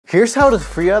Here's how to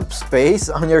free up space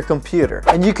on your computer.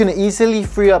 And you can easily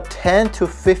free up 10 to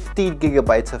 50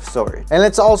 gigabytes of storage. And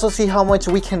let's also see how much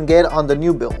we can get on the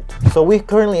new build. So we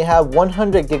currently have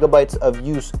 100 gigabytes of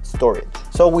used storage.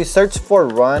 So we search for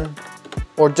run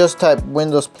or just type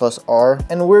Windows plus R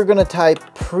and we're gonna type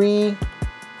prefetch.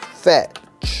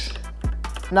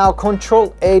 Now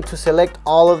Control A to select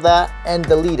all of that and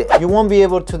delete it. You won't be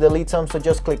able to delete some, so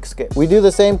just click skip. We do the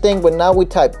same thing, but now we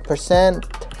type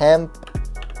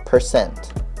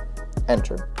 %temp%,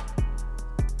 enter.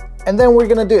 And then we're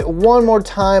gonna do it one more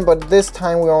time, but this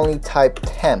time we only type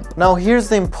temp. Now here's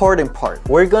the important part.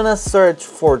 We're gonna search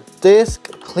for disk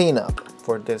cleanup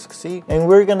for disk C, and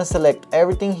we're gonna select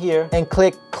everything here and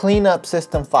click clean up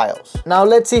system files. Now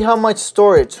let's see how much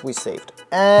storage we saved.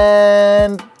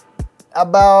 And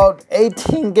about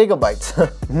 18 gigabytes.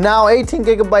 Now 18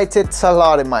 gigabytes, it's a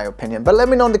lot in my opinion, but let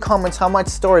me know in the comments how much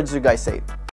storage you guys saved.